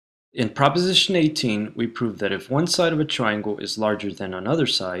In Proposition 18, we prove that if one side of a triangle is larger than another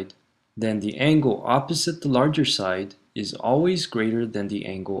side, then the angle opposite the larger side is always greater than the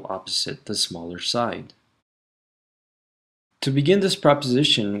angle opposite the smaller side. To begin this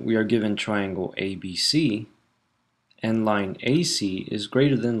proposition, we are given triangle ABC, and line AC is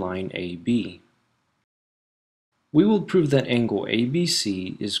greater than line AB. We will prove that angle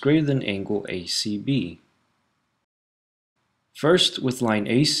ABC is greater than angle ACB. First, with line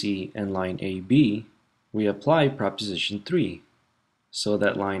AC and line AB, we apply proposition 3, so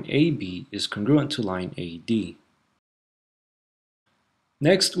that line AB is congruent to line AD.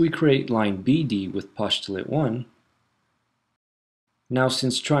 Next, we create line BD with postulate 1. Now,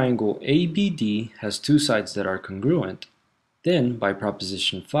 since triangle ABD has two sides that are congruent, then by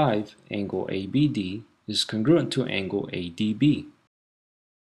proposition 5, angle ABD is congruent to angle ADB.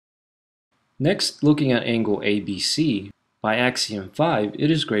 Next, looking at angle ABC, by axiom 5, it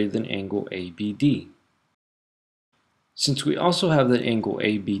is greater than angle ABD. Since we also have that angle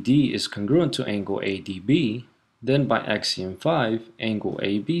ABD is congruent to angle ADB, then by axiom 5, angle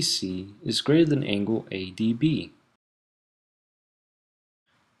ABC is greater than angle ADB.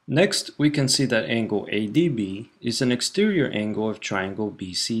 Next, we can see that angle ADB is an exterior angle of triangle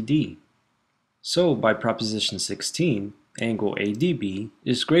BCD. So, by proposition 16, angle ADB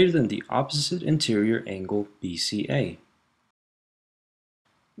is greater than the opposite interior angle BCA.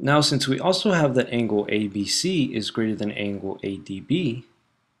 Now, since we also have that angle ABC is greater than angle ADB,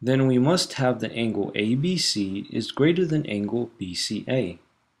 then we must have that angle ABC is greater than angle BCA.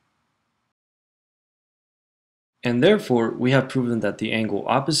 And therefore, we have proven that the angle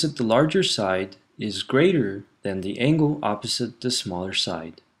opposite the larger side is greater than the angle opposite the smaller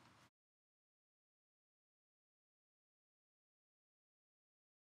side.